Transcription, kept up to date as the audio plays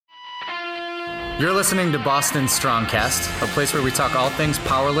You're listening to Boston Strongcast, a place where we talk all things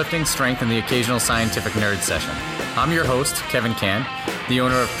powerlifting, strength, and the occasional scientific nerd session. I'm your host, Kevin Can, the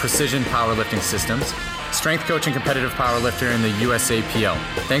owner of Precision Powerlifting Systems, strength coach and competitive powerlifter in the USAPL.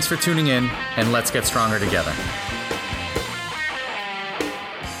 Thanks for tuning in, and let's get stronger together.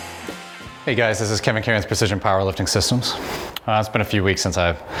 Hey guys, this is Kevin Can with Precision Powerlifting Systems. It's been a few weeks since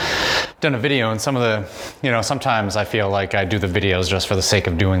I've done a video, and sometimes I feel like I do the videos just for the sake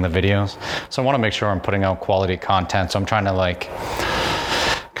of doing the videos. So I want to make sure I'm putting out quality content. So I'm trying to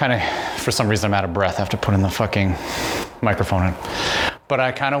for some reason I'm out of breath. I have to put in the fucking microphone in. But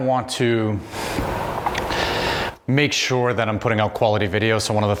I kind of want to make sure that I'm putting out quality videos.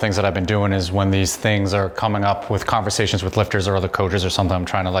 So one of the things that I've been doing is when these things are coming up with conversations with lifters or other coaches or something, I'm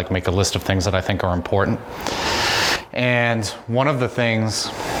trying to make a list of things that I think are important. And one of the things,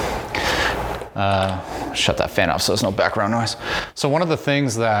 shut that fan off so there's no background noise. So one of the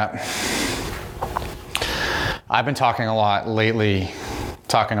things that I've been talking about a lot lately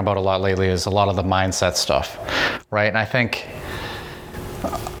is a lot of the mindset stuff, right? And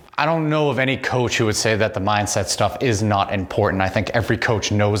I don't know of any coach who would say that the mindset stuff is not important. I think every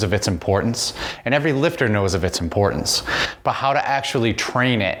coach knows of its importance and every lifter knows of its importance. But how to actually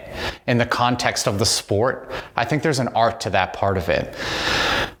train it in the context of the sport, I think there's an art to that part of it.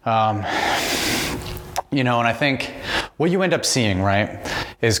 And I think what you end up seeing, right,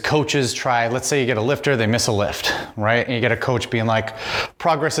 is coaches try, let's say you get a lifter, they miss a lift, right? And you get a coach being like,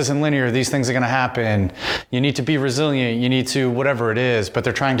 progress isn't linear, these things are gonna happen, you need to be resilient, you need to whatever it is, but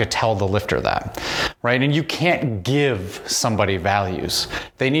they're trying to tell the lifter that, right? And you can't give somebody values.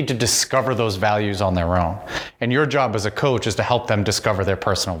 They need to discover those values on their own. And your job as a coach is to help them discover their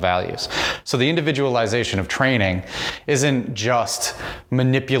personal values. So the individualization of training isn't just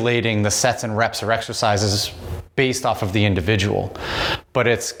manipulating the sets and reps or exercises based off of the individual, but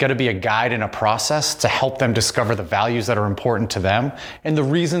it's going to be a guide and a process to help them discover the values that are important to them and the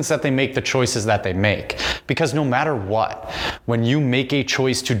reasons that they make the choices that they make. Because no matter what, when you make a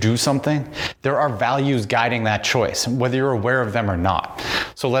choice to do something, there are values guiding that choice, whether you're aware of them or not.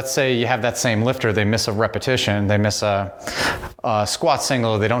 So let's say you have that same lifter, they miss a repetition, they miss a squat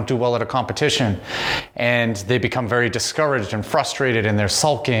single, they don't do well at a competition, and they become very discouraged and frustrated, and they're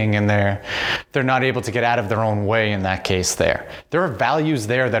sulking, and they're not able to get out of their own way in that case there. There are values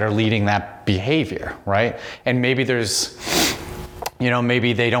there that are leading that behavior, right? And maybe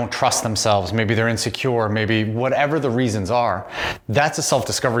maybe they don't trust themselves, maybe they're insecure, maybe whatever the reasons are, that's a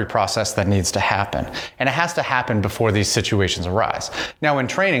self-discovery process that needs to happen. And it has to happen before these situations arise. Now in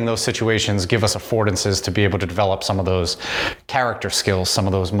training, those situations give us affordances to be able to develop some of those character skills, some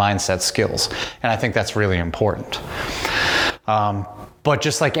of those mindset skills. And I think that's really important. But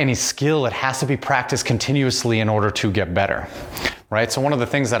just like any skill, it has to be practiced continuously in order to get better, right? So one of the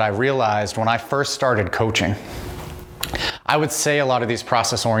things that I realized when I first started coaching, I would say a lot of these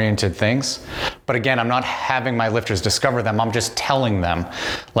process-oriented things, but again, I'm not having my lifters discover them. I'm just telling them,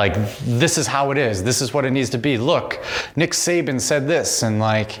 this is how it is. This is what it needs to be. Look, Nick Saban said this, and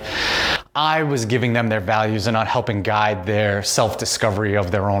I was giving them their values and not helping guide their self-discovery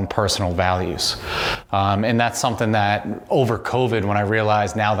of their own personal values. And that's something that over COVID, when I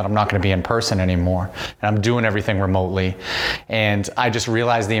realized now that I'm not going to be in person anymore and I'm doing everything remotely, and I just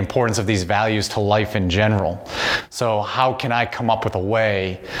realized the importance of these values to life in general. So how can I come up with a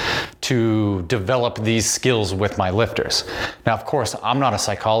way to develop these skills with my lifters? Now, of course, I'm not a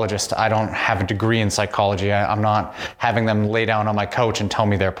psychologist. I don't have a degree in psychology. I'm not having them lay down on my couch and tell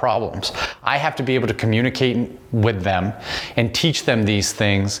me their problems. I have to be able to communicate with them and teach them these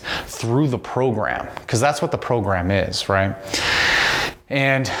things through the program, because that's what the program is, right?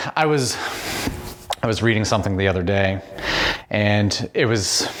 And I was reading something the other day, and it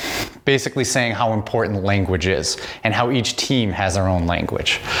was basically saying how important language is and how each team has their own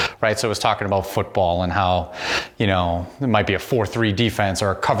language, right? So it was talking about football and how, it might be a 4-3 defense or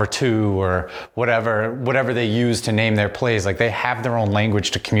a cover 2 or whatever they use to name their plays. They have their own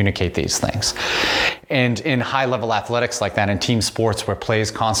language to communicate these things. And in high-level athletics like that, in team sports where play is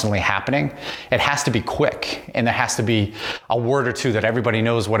constantly happening, it has to be quick, and there has to be a word or two that everybody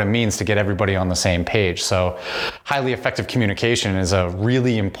knows what it means to get everybody on the same page. So highly effective communication is a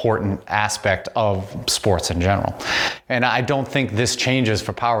really important aspect of sports in general. And I don't think this changes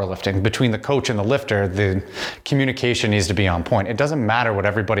for powerlifting. Between the coach and the lifter, the communication needs to be on point. It doesn't matter what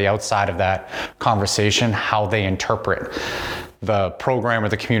everybody outside of that conversation, how they interpret the program or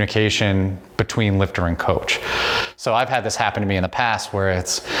the communication between lifter and coach. So I've had this happen to me in the past where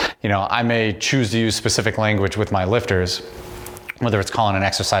it's, I may choose to use specific language with my lifters, whether it's calling an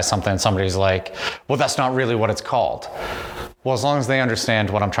exercise something, and somebody's like, well, that's not really what it's called. Well, as long as they understand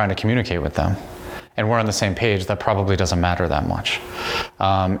what I'm trying to communicate with them and we're on the same page, that probably doesn't matter that much.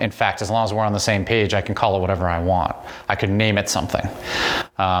 In fact, as long as we're on the same page, I can call it whatever I want. I could name it something.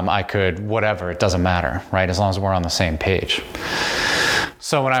 I could whatever, it doesn't matter, right? As long as we're on the same page.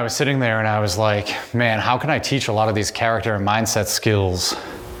 So when I was sitting there and I was like, man, how can I teach a lot of these character and mindset skills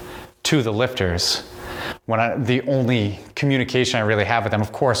to the lifters when the only communication I really have with them,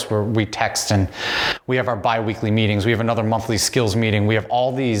 of course, we text and we have our bi-weekly meetings, we have another monthly skills meeting, we have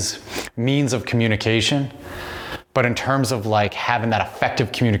all these means of communication. But in terms of like having that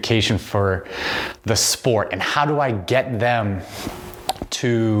effective communication for the sport and how do I get them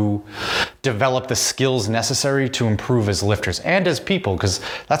to develop the skills necessary to improve as lifters and as people, because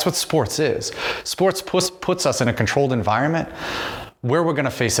that's what sports is. Sports puts us in a controlled environment where we're going to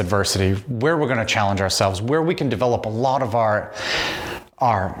face adversity, where we're going to challenge ourselves, where we can develop a lot of our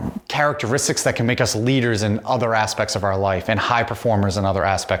characteristics that can make us leaders in other aspects of our life and high performers in other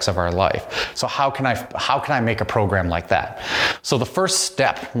aspects of our life. So how can I make a program like that? So the first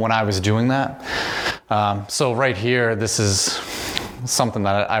step when I was doing that, so right here, this is something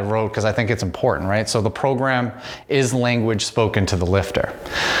that I wrote because I think it's important, right? So the program is language spoken to the lifter.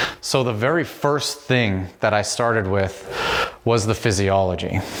 So the very first thing that I started with was the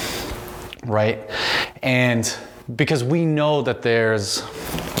physiology, right? And because we know that there's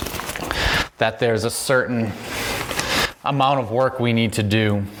a certain amount of work we need to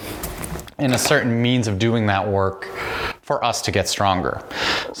do and a certain means of doing that work for us to get stronger.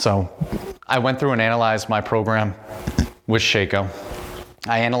 So I went through and analyzed my program with Shaco.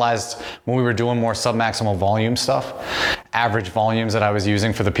 I analyzed when we were doing more submaximal volume stuff, average volumes that I was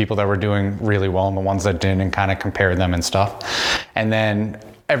using for the people that were doing really well and the ones that didn't, and kind of compared them and stuff. And then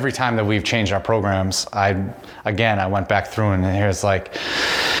every time that we've changed our programs, I went back through and here's like,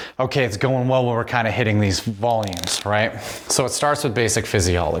 okay, it's going well when we're kind of hitting these volumes, right? So it starts with basic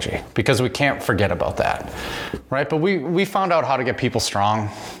physiology because we can't forget about that, right? But we found out how to get people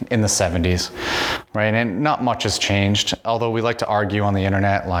strong in the 70s, right? And not much has changed, although we like to argue on the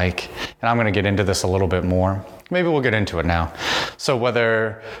internet, like, and I'm going to get into this a little bit more. Maybe we'll get into it now. So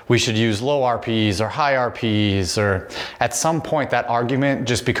whether we should use low RPEs or high RPEs, or at some point that argument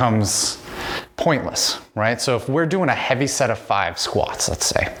just becomes pointless, right? So if we're doing a heavy set of 5 squats, let's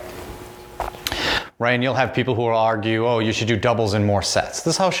say, right? And you'll have people who will argue, oh, you should do doubles in more sets.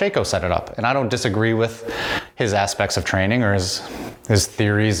 This is how Shaco set it up. And I don't disagree with his aspects of training or his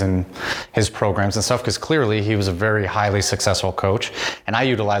theories and his programs and stuff, because clearly he was a very highly successful coach. And I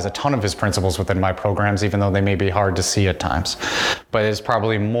utilize a ton of his principles within my programs, even though they may be hard to see at times. But there's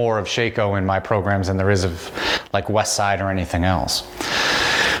probably more of Shaco in my programs than there is of like Westside or anything else.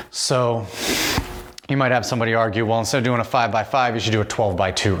 So you might have somebody argue, well, instead of doing a 5x5, you should do a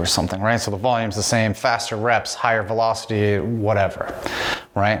 12x2 or something, right? So the volume's the same, faster reps, higher velocity, whatever,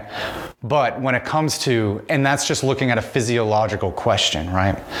 right? But when it comes to, and that's just looking at a physiological question,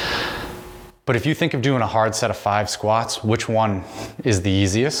 right? But if you think of doing a hard set of 5 squats, which one is the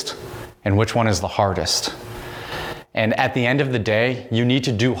easiest and which one is the hardest? And at the end of the day, you need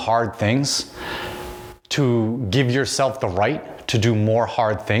to do hard things to give yourself the right to do more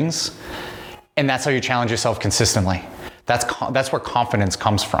hard things. And that's how you challenge yourself consistently. That's where confidence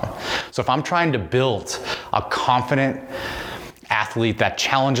comes from. So if I'm trying to build a confident athlete that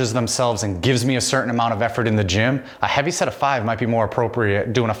challenges themselves and gives me a certain amount of effort in the gym, a heavy set of 5 might be more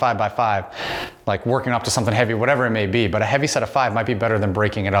appropriate, doing a 5x5, like working up to something heavy, whatever it may be. But a heavy set of 5 might be better than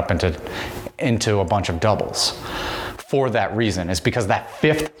breaking it up into a bunch of doubles. For that reason, is because that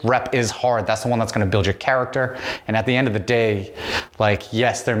 5th rep is hard. That's the one that's going to build your character. And at the end of the day, like,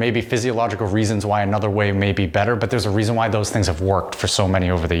 yes, there may be physiological reasons why another way may be better, but there's a reason why those things have worked for so many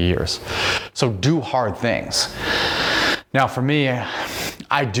over the years. So do hard things. Now for me,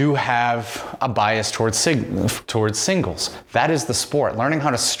 I do have a bias towards singles. That is the sport. Learning how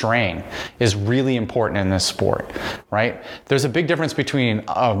to strain is really important in this sport, right? There's a big difference between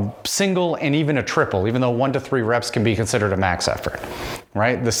a single and even a triple, even though 1 to 3 reps can be considered a max effort,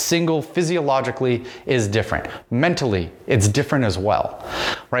 right? The single physiologically is different. Mentally, it's different as well,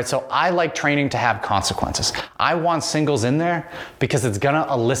 right? So I like training to have consequences. I want singles in there because it's gonna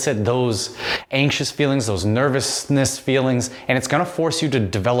elicit those anxious feelings, those nervousness feelings, and it's gonna force you to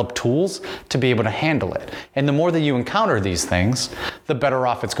develop tools to be able to handle it. And the more that you encounter these things, the better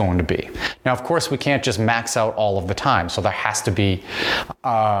off it's going to be. Now, of course, we can't just max out all of the time. So there has to be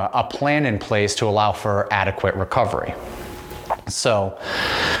a plan in place to allow for adequate recovery. So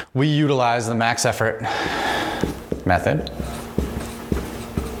we utilize the max effort method.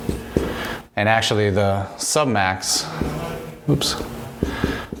 And actually the submax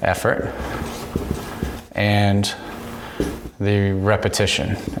effort and the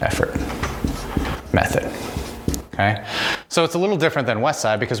repetition effort method. Okay, so it's a little different than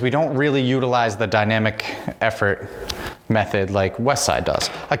Westside because we don't really utilize the dynamic effort method like Westside does.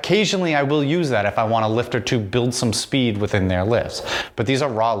 Occasionally I will use that if I want a lifter to build some speed within their lifts, but these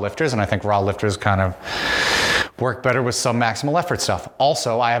are raw lifters, and I think raw lifters kind of work better with sub-maximal effort stuff.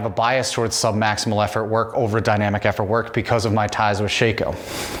 Also, I have a bias towards sub-maximal effort work over dynamic effort work because of my ties with Shaco.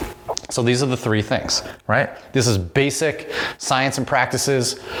 So these are the three things, right? This is basic science and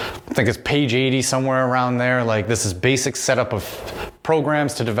practices. I think it's page 80, somewhere around there. Like, this is basic setup of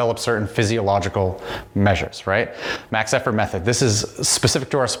programs to develop certain physiological measures, right? Max effort method. This is specific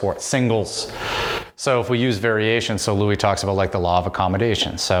to our sport, singles. So if we use variations, so Louis talks about like the law of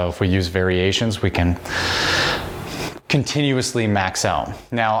accommodation. So if we use variations, we can continuously max out.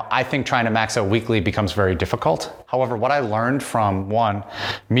 Now, I think trying to max out weekly becomes very difficult. However, what I learned from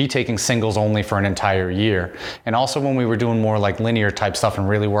me taking singles only for an entire year, and also when we were doing more like linear type stuff and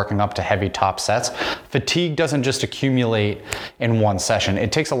really working up to heavy top sets, fatigue doesn't just accumulate in one session.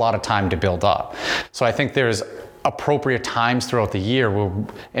 It takes a lot of time to build up. So I think there's appropriate times throughout the year,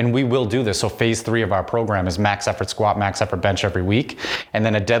 and we will do this. So phase 3 of our program is max effort squat, max effort bench every week, and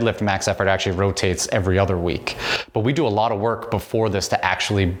then a deadlift max effort actually rotates every other week. But we do a lot of work before this to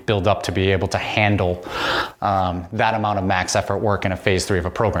actually build up to be able to handle that amount of max effort work in a phase 3 of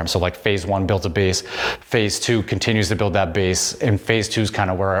a program. So like phase 1 builds a base, phase 2 continues to build that base, and phase 2 is kind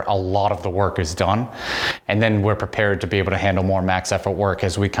of where a lot of the work is done. And then we're prepared to be able to handle more max effort work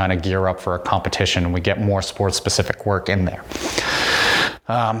as we kind of gear up for a competition and we get more sports specific work in there.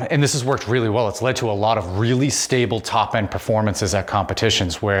 And this has worked really well. It's led to a lot of really stable top end performances at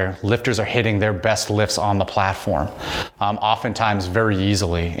competitions where lifters are hitting their best lifts on the platform, oftentimes very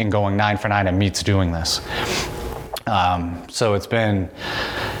easily, and going 9 for 9 at meets doing this. So it's been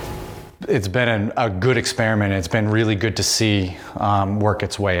a good experiment. It's been really good to see work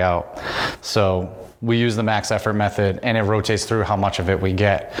its way out. So we use the max effort method, and it rotates through how much of it we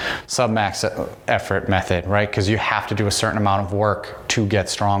get. Sub-max effort method, right? Because you have to do a certain amount of work to get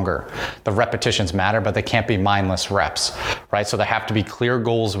stronger. The repetitions matter, but they can't be mindless reps, right? So there have to be clear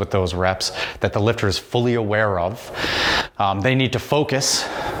goals with those reps that the lifter is fully aware of. They need to focus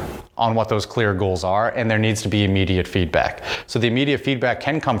on what those clear goals are, and there needs to be immediate feedback. So the immediate feedback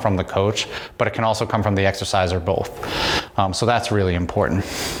can come from the coach, but it can also come from the exercise or both. So that's really important.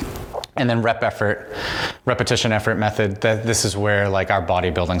 And then repetition effort method, this is where like our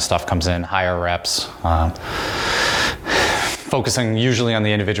bodybuilding stuff comes in, higher reps, focusing usually on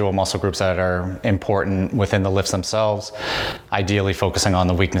the individual muscle groups that are important within the lifts themselves, ideally focusing on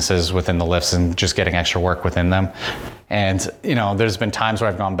the weaknesses within the lifts and just getting extra work within them. And, there's been times where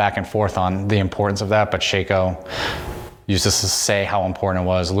I've gone back and forth on the importance of that, but Shaco used to say how important it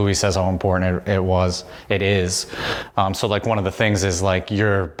was. Louis says how important it is. So like one of the things is like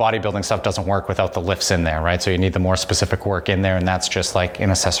your bodybuilding stuff doesn't work without the lifts in there, right? So you need the more specific work in there, and that's just like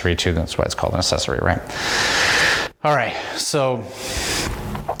an accessory too. That's why it's called an accessory, right? All right, so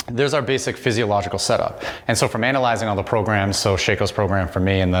there's our basic physiological setup. And so from analyzing all the programs, so Shaco's program for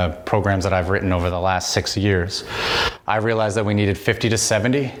me and the programs that I've written over the last 6 years, I realized that we needed 50 to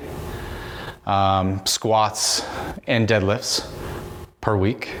 70 squats and deadlifts per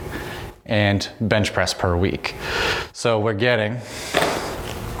week and bench press per week. So we're getting,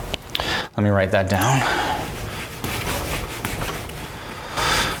 let me write that down.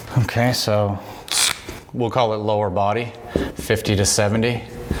 Okay, so we'll call it lower body, 50 to 70,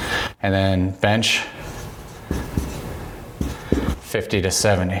 and then bench, 50 to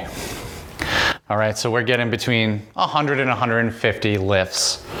 70. All right, so we're getting between 100 and 150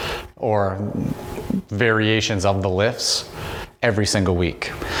 lifts or variations of the lifts every single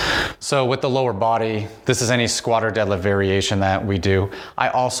week. So with the lower body, this is any squat or deadlift variation that we do. I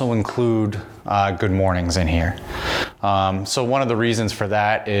also include good mornings in here. So one of the reasons for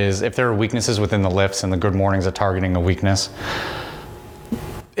that is if there are weaknesses within the lifts and the good mornings are targeting a weakness,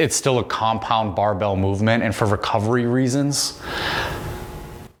 it's still a compound barbell movement, and for recovery reasons,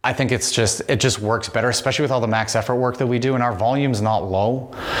 I think it just works better, especially with all the max effort work that we do, and our volume's not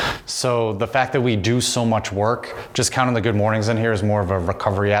low. So the fact that we do so much work, just counting the good mornings in here is more of a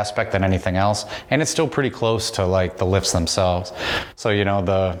recovery aspect than anything else. And it's still pretty close to like the lifts themselves. So, it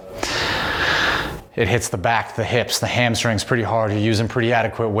hits the back, the hips, the hamstrings pretty hard. You're using pretty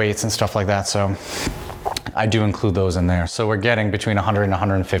adequate weights and stuff like that. So I do include those in there. So we're getting between 100 and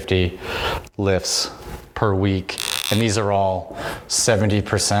 150 lifts per week. And these are all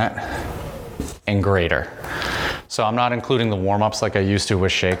 70% and greater. So I'm not including the warm-ups like I used to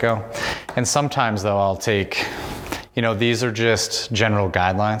with Shaco. And sometimes though, I'll take, These are just general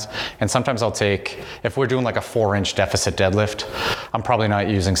guidelines. And sometimes I'll take, if we're doing like a 4-inch deficit deadlift, I'm probably not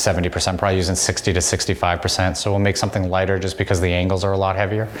using 70%, I'm probably using 60 to 65%. So we'll make something lighter just because the angles are a lot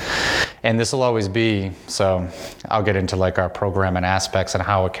heavier. And this will always be, so I'll get into like our program and aspects and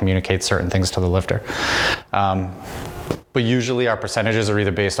how it communicates certain things to the lifter. But usually our percentages are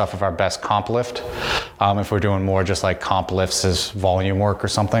either based off of our best comp lift, if we're doing more just like comp lifts as volume work or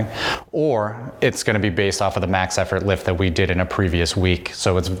something, or it's going to be based off of the max effort lift that we did in a previous week.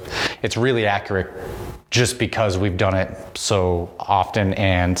 So it's really accurate just because we've done it so often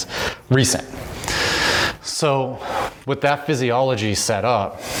and recent. So with that physiology set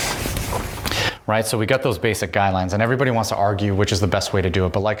up, right? So we got those basic guidelines, and everybody wants to argue which is the best way to do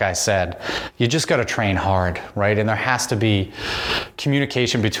it. But like I said, you just got to train hard, right? And there has to be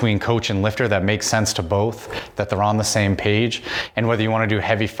communication between coach and lifter that makes sense to both, that they're on the same page. And whether you want to do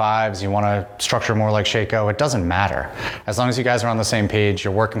heavy fives, you want to structure more like Shaco, it doesn't matter. As long as you guys are on the same page,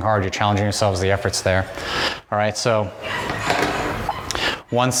 you're working hard, you're challenging yourselves, the effort's there. All right, so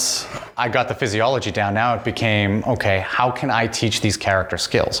once I got the physiology down, now it became, okay, how can I teach these character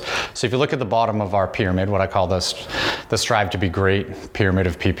skills? So if you look at the bottom of our pyramid, what I call this, the Strive to Be Great pyramid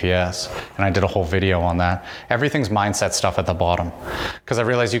of PPS, and I did a whole video on that, everything's mindset stuff at the bottom. Because I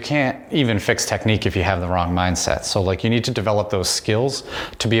realized you can't even fix technique if you have the wrong mindset. So like you need to develop those skills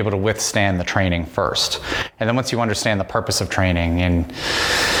to be able to withstand the training first. And then once you understand the purpose of training and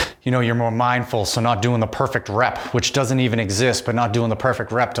you're more mindful, so not doing the perfect rep, which doesn't even exist, but not doing the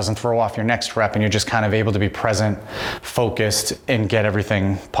perfect rep doesn't throw off your next rep, and you're just kind of able to be present, focused, and get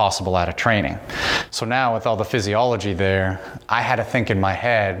everything possible out of training. So now with all the physiology there, I had to think in my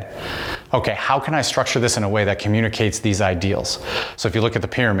head, okay, how can I structure this in a way that communicates these ideals? So if you look at the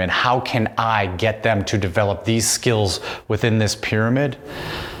pyramid, how can I get them to develop these skills within this pyramid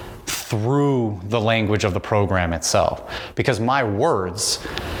through the language of the program itself? Because my words,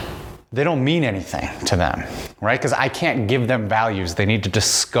 they don't mean anything to them, right? Because I can't give them values. They need to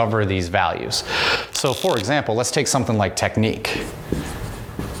discover these values. So for example, let's take something like technique.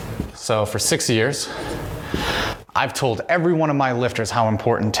 So for 6 years, I've told every one of my lifters how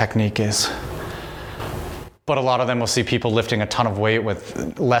important technique is. But a lot of them will see people lifting a ton of weight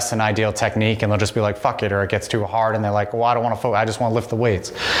with less than ideal technique, and they'll just be like, fuck it, or it gets too hard, and they're like, well, I don't want to focus, I just want to lift the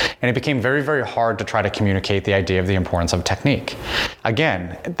weights. And it became very, very hard to try to communicate the idea of the importance of technique.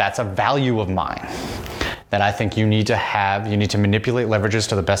 Again, that's a value of mine that I think you need to have. You need to manipulate leverages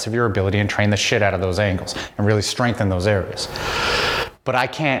to the best of your ability and train the shit out of those angles and really strengthen those areas. But I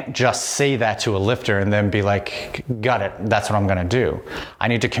can't just say that to a lifter and then be like, got it, that's what I'm gonna do. I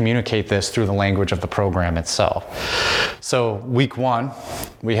need to communicate this through the language of the program itself. So week 1,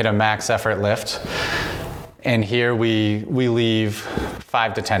 we hit a max effort lift, and here we leave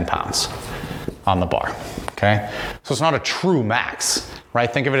 5 to 10 pounds on the bar, okay? So it's not a true max,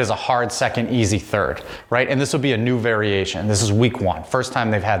 right? Think of it as a hard second, easy third, right? And this will be a new variation. This is week 1, first time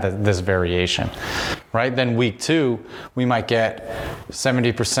they've had this variation, right? Then week 2, we might get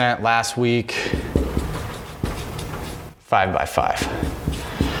 70% last week, 5 by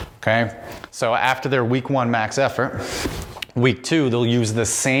 5, okay? So after their week 1 max effort, week 2, they'll use the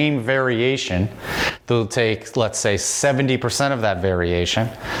same variation. They'll take, let's say, 70% of that variation,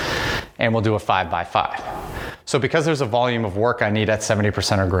 and we'll do a 5 by 5. So because there's a volume of work I need at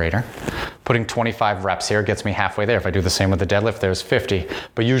 70% or greater, putting 25 reps here gets me halfway there. If I do the same with the deadlift, there's 50.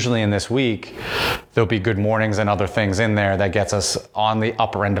 But usually in this week, there'll be good mornings and other things in there that gets us on the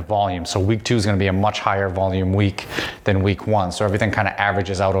upper end of volume. So week 2 is going to be a much higher volume week than week 1. So everything kind of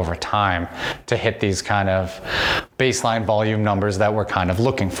averages out over time to hit these kind of baseline volume numbers that we're kind of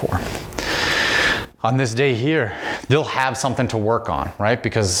looking for. On this day here, they'll have something to work on, right?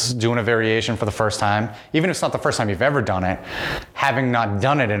 Because doing a variation for the first time, even if it's not the first time you've ever done it, having not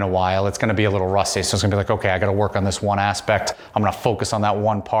done it in a while, it's gonna be a little rusty. So it's gonna be like, okay, I gotta work on this one aspect. I'm gonna focus on that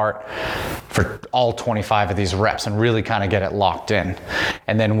one part for all 25 of these reps and really kind of get it locked in.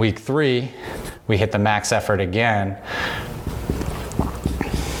 And then week 3, we hit the max effort again.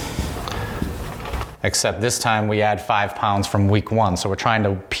 Except this time we add 5 pounds from week 1. So we're trying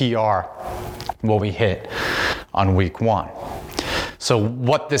to PR what we hit on week 1. So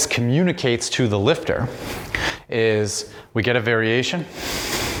what this communicates to the lifter is we get a variation,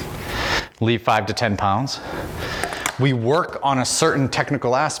 leave 5 to 10 pounds. We work on a certain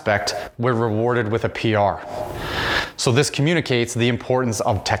technical aspect, we're rewarded with a PR. So this communicates the importance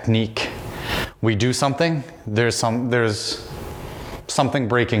of technique. We do something, there's something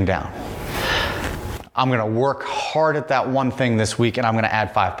breaking down. I'm gonna work hard at that one thing this week and I'm gonna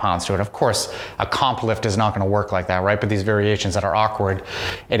add 5 pounds to it. Of course, a comp lift is not gonna work like that, right? But these variations that are awkward,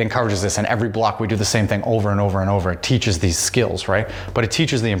 it encourages this. And every block we do the same thing over and over and over. It teaches these skills, right? But it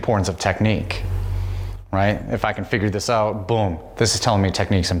teaches the importance of technique, right? If I can figure this out, boom, this is telling me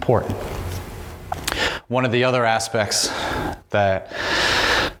technique's important. One of the other aspects that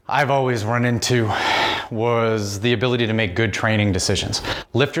I've always run into was the ability to make good training decisions.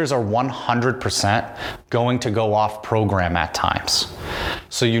 Lifters are 100% going to go off program at times.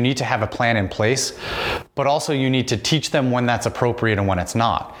 So you need to have a plan in place, but also you need to teach them when that's appropriate and when it's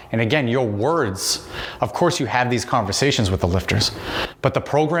not. And again, your words, of course you have these conversations with the lifters, but the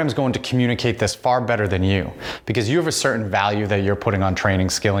program's going to communicate this far better than you, because you have a certain value that you're putting on training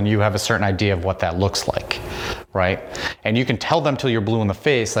skill and you have a certain idea of what that looks like, right? And you can tell them till you're blue in the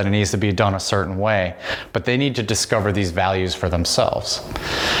face that it needs to be done a certain way, but they need to discover these values for themselves.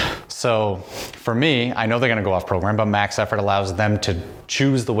 So for me, I know they're gonna go off program, but max effort allows them to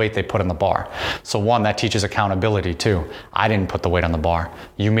choose the weight they put on the bar. So one, that teaches accountability too. I didn't put the weight on the bar.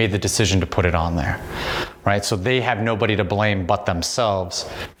 You made the decision to put it on there, right? So they have nobody to blame but themselves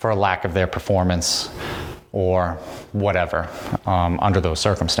for a lack of their performance or whatever under those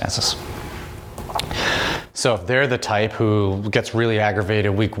circumstances. So if they're the type who gets really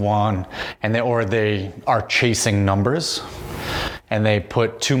aggravated week one or they are chasing numbers and they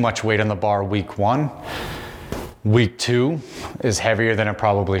put too much weight on the bar week one, week two is heavier than it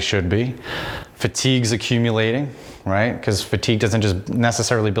probably should be. Fatigue's accumulating, right? Because fatigue doesn't just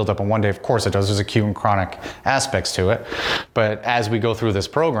necessarily build up in one day. Of course it does. There's acute and chronic aspects to it. But as we go through this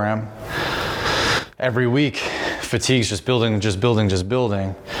program, every week, fatigue's just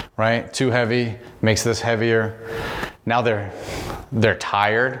building, right? Too heavy makes this heavier. Now they're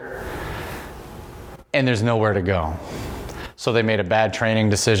tired and there's nowhere to go. So they made a bad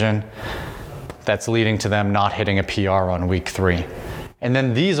training decision that's leading to them not hitting a PR on week 3. And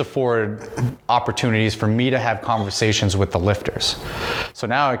then these afford opportunities for me to have conversations with the lifters. So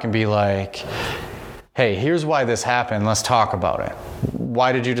now it can be like, hey, here's why this happened. Let's talk about it.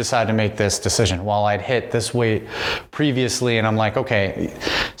 Why did you decide to make this decision? Well, I'd hit this weight previously, and I'm like, okay,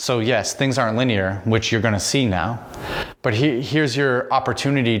 so yes, things aren't linear, which you're gonna see now, but here's your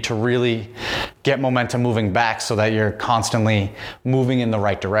opportunity to really get momentum moving back so that you're constantly moving in the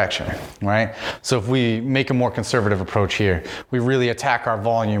right direction, right? So if we make a more conservative approach here, we really attack our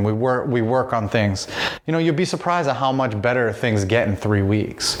volume, we work on things, you'll be surprised at how much better things get in 3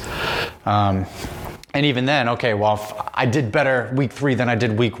 weeks. And even then, okay, well, if I did better week 3 than I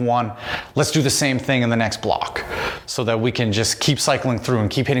did week 1, let's do the same thing in the next block so that we can just keep cycling through and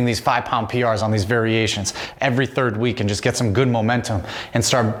keep hitting these 5-pound PRs on these variations every 3rd week and just get some good momentum and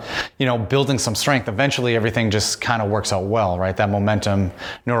start, building some strength. Eventually, everything just kind of works out well, right? That momentum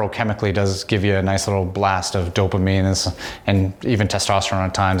neurochemically does give you a nice little blast of dopamine and even testosterone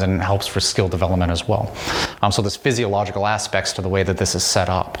at times, and helps for skill development as well. So there's physiological aspects to the way that this is set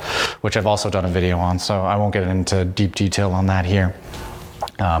up, which I've also done a video on. So I won't get into deep detail on that here.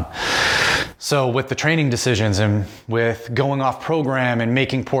 So with the training decisions and with going off program and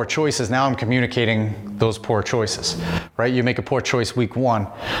making poor choices, now I'm communicating those poor choices, right? You make a poor choice week 1,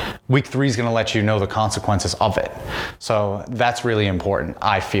 week 3 is gonna let you know the consequences of it. So that's really important,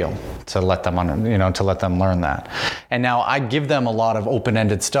 I feel, to let them to let them learn that. And now I give them a lot of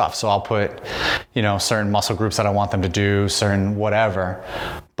open-ended stuff. So I'll put, certain muscle groups that I want them to do, certain whatever,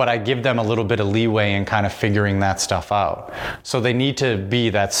 but I give them a little bit of leeway in kind of figuring that stuff out. So they need to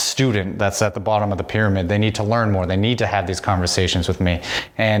be that student that's at the bottom of the pyramid. They need to learn more. They need to have these conversations with me,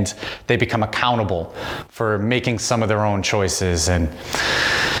 and they become accountable for making some of their own choices, and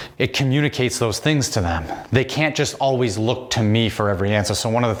it communicates those things to them. They can't just always look to me for every answer. So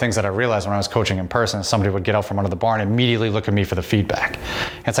one of the things that I realized when I was coaching in person is somebody would get out from under the bar and immediately look at me for the feedback.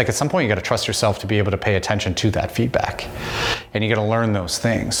 And it's like, at some point you got to trust yourself to be able to pay attention to that feedback, and you got to learn those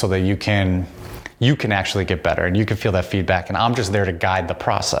things so that you can actually get better and you can feel that feedback. And I'm just there to guide the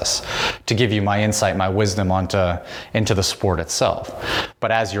process, to give you my insight, my wisdom into the sport itself.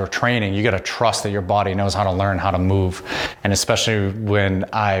 But as you're training, you got to trust that your body knows how to learn how to move. And especially when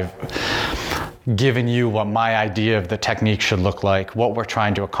I've given you what my idea of the technique should look like, what we're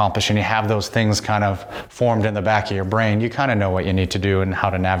trying to accomplish, and you have those things kind of formed in the back of your brain, you kind of know what you need to do and how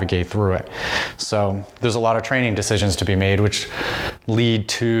to navigate through it. So there's a lot of training decisions to be made, which lead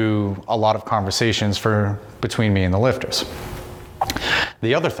to a lot of conversations between me and the lifters.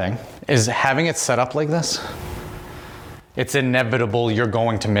 The other thing is, having it set up like this, it's inevitable you're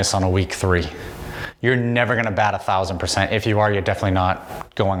going to miss on a week 3. You're never going to bat 1,000%. If you are, you're definitely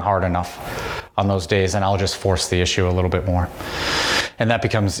not going hard enough on those days, and I'll just force the issue a little bit more. And that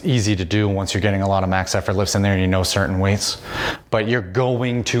becomes easy to do once you're getting a lot of max effort lifts in there and you know certain weights. But you're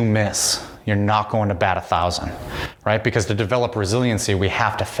going to miss. You're not going to bat 1,000, right? Because to develop resiliency, we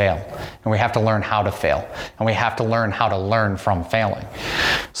have to fail. And we have to learn how to fail. And we have to learn how to learn from failing.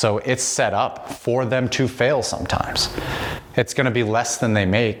 So it's set up for them to fail sometimes. It's going to be less than they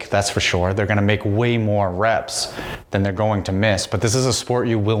make, that's for sure. They're going to make way more reps than they're going to miss. But this is a sport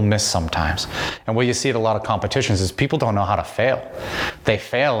you will miss sometimes. And what you see at a lot of competitions is people don't know how to fail. They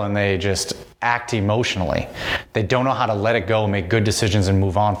fail and they just act emotionally. They don't know how to let it go, make good decisions and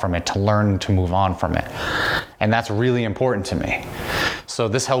move on from it, to learn to move on from it. And that's really important to me. So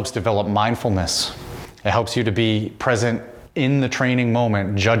this helps develop mindfulness. It helps you to be present in the training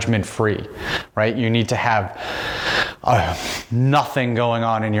moment, judgment free, right? You need to have nothing going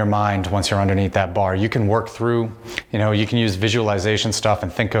on in your mind once you're underneath that bar. You can work through, you can use visualization stuff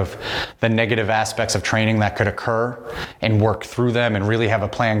and think of the negative aspects of training that could occur and work through them and really have a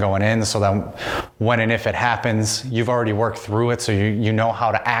plan going in so that when and if it happens, you've already worked through it so you know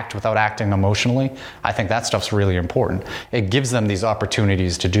how to act without acting emotionally. I think that stuff's really important. It gives them these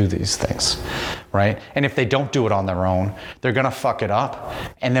opportunities to do these things, right? And if they don't do it on their own, they're gonna fuck it up,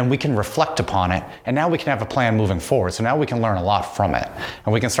 and then we can reflect upon it, and now we can have a plan moving forward. So now we can learn a lot from it,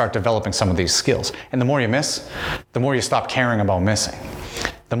 and we can start developing some of these skills. And the more you miss, the more you stop caring about missing.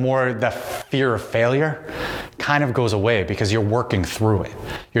 The more the fear of failure kind of goes away because you're working through it.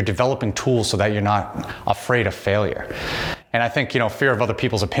 You're developing tools so that you're not afraid of failure. And I think, fear of other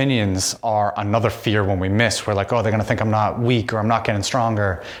people's opinions are another fear when we miss. We're like, oh, they're gonna think I'm not weak or I'm not getting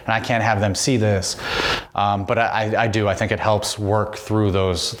stronger and I can't have them see this. But I do. I think it helps work through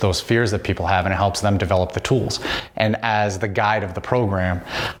those fears that people have, and it helps them develop the tools. And as the guide of the program,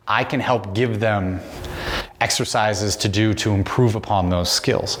 I can help give them exercises to do to improve upon those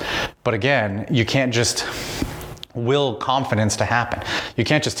skills. But again, you can't just will confidence to happen. You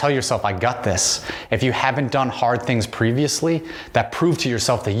can't just tell yourself, I got this. If you haven't done hard things previously, that prove to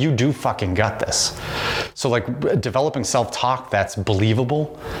yourself that you do fucking got this. So developing self-talk that's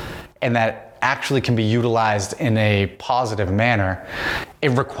believable and that actually can be utilized in a positive manner,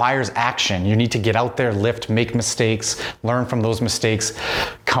 it requires action. You need to get out there, lift, make mistakes, learn from those mistakes,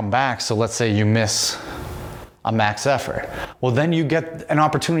 come back. So let's say you miss a max effort. Well, then you get an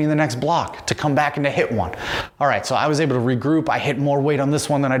opportunity in the next block to come back and to hit one. All right, so I was able to regroup. I hit more weight on this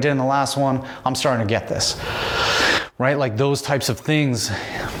one than I did in the last one. I'm starting to get this, right? Like those types of things,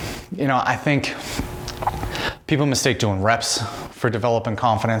 I think people mistake doing reps for developing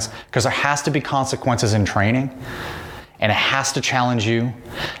confidence because there has to be consequences in training. And it has to challenge you.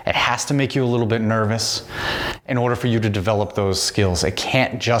 It has to make you a little bit nervous in order for you to develop those skills. It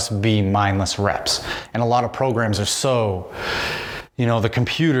can't just be mindless reps. And a lot of programs are so, the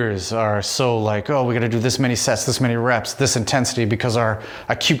computers are so like, oh, we got to do this many sets, this many reps, this intensity because our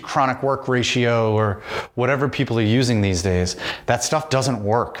acute chronic work ratio or whatever people are using these days. That stuff doesn't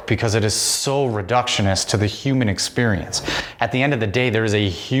work because it is so reductionist to the human experience. At the end of the day, there is a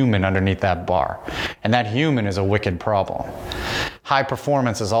human underneath that bar, and that human is a wicked problem. High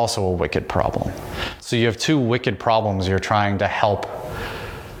performance is also a wicked problem. So you have two wicked problems you're trying to help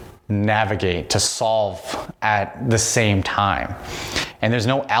navigate, to solve at the same time. And there's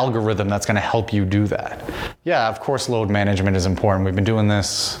no algorithm that's going to help you do that. Yeah, of course, load management is important. We've been doing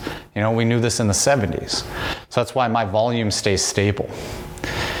this, we knew this in the 70s. So that's why my volume stays stable.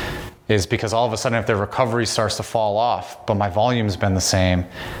 Is because all of a sudden, if the recovery starts to fall off, but my volume's been the same,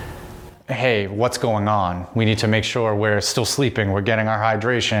 hey, what's going on? We need to make sure we're still sleeping, we're getting our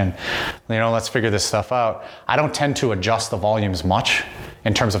hydration, let's figure this stuff out. I don't tend to adjust the volumes much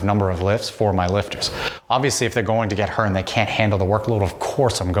in terms of number of lifts for my lifters. Obviously, if they're going to get hurt and they can't handle the workload, of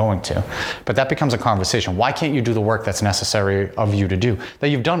course I'm going to. But that becomes a conversation. Why can't you do the work that's necessary of you to do, that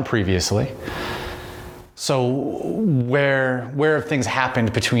you've done previously? So where have things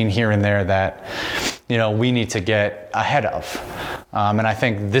happened between here and there that, we need to get ahead of? And I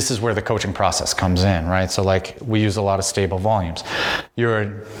think this is where the coaching process comes in, right? So we use a lot of stable volumes.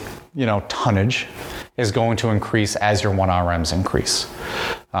 Your, tonnage is going to increase as your 1RMs increase.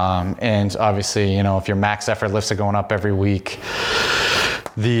 And obviously, if your max effort lifts are going up every week,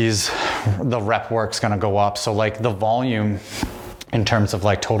 the rep work's gonna go up. So the volume in terms of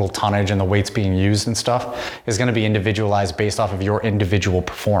total tonnage and the weights being used and stuff is going to be individualized based off of your individual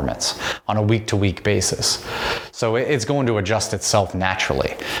performance on a week-to-week basis. So it's going to adjust itself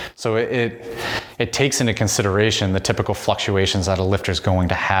naturally. So it takes into consideration the typical fluctuations that a lifter is going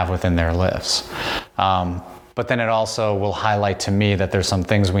to have within their lifts. But then it also will highlight to me that there's some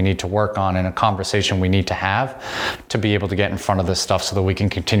things we need to work on and a conversation we need to have to be able to get in front of this stuff so that we can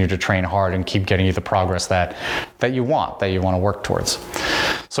continue to train hard and keep getting you the progress that that you want to work towards.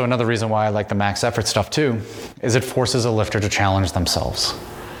 So another reason why I like the max effort stuff too is it forces a lifter to challenge themselves.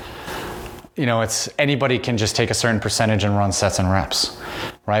 It's anybody can just take a certain percentage and run sets and reps,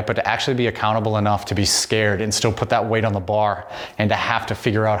 right? But to actually be accountable enough to be scared and still put that weight on the bar and to have to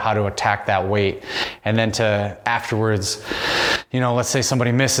figure out how to attack that weight. And then to afterwards, let's say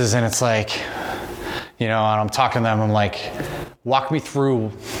somebody misses and it's like, and I'm talking to them, I'm like, walk me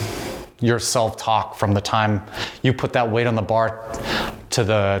through your self-talk from the time you put that weight on the bar to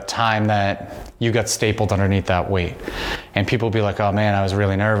the time that you got stapled underneath that weight. And people will be like, oh man, I was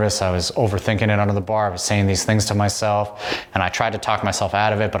really nervous. I was overthinking it under the bar. I was saying these things to myself and I tried to talk myself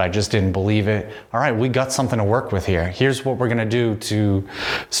out of it, but I just didn't believe it. All right, we got something to work with here. Here's what we're gonna do to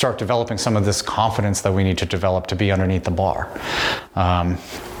start developing some of this confidence that we need to develop to be underneath the bar.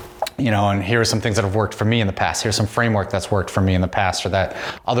 And here are some things that have worked for me in the past. Here's some framework that's worked for me in the past or that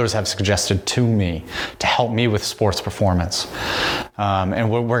others have suggested to me to help me with sports performance. And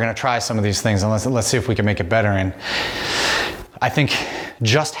we're going to try some of these things and let's see if we can make it better. And I think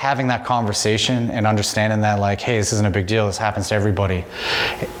just having that conversation and understanding that like, hey, this isn't a big deal. This happens to everybody.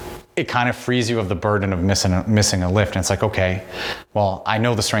 It kind of frees you of the burden of missing a lift. And it's like, okay, well, I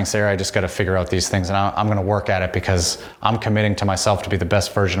know the strength's there. I just got to figure out these things and I'm going to work at it because I'm committing to myself to be the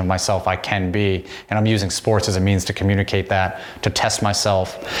best version of myself I can be. And I'm using sports as a means to communicate that, to test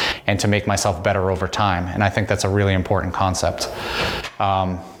myself and to make myself better over time. And I think that's a really important concept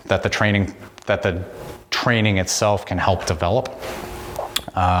that the training itself can help develop.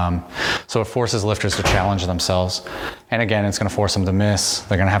 So it forces lifters to challenge themselves. And again, it's going to force them to miss.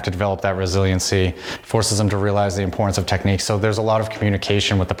 They're going to have to develop that resiliency. It forces them to realize the importance of technique. So there's a lot of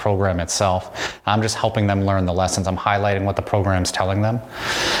communication with the program itself. I'm just helping them learn the lessons. I'm highlighting what the program's telling them.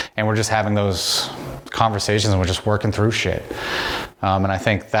 And we're just having those conversations and we're just working through shit. And I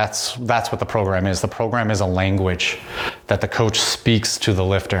think that's what the program is. The program is a language that the coach speaks to the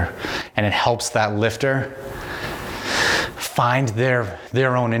lifter. And it helps that lifter find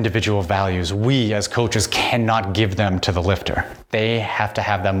their own individual values. We as coaches cannot give them to the lifter. They have to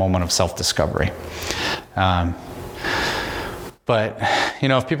have that moment of self-discovery. But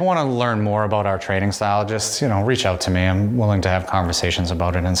if people want to learn more about our training style, just reach out to me. I'm willing to have conversations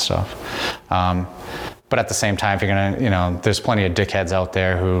about it and stuff. But at the same time, if you're gonna, there's plenty of dickheads out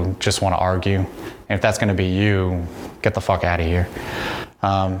there who just want to argue. And if that's gonna be you, get the fuck out of here.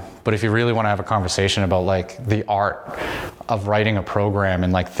 But if you really want to have a conversation about like the art of writing a program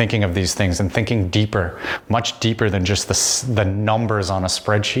and like thinking of these things and thinking deeper, much deeper than just the numbers on a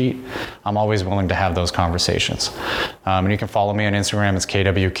spreadsheet, I'm always willing to have those conversations. And you can follow me on Instagram. It's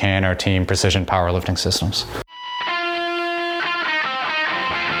KWCan, our team, Precision Powerlifting Systems.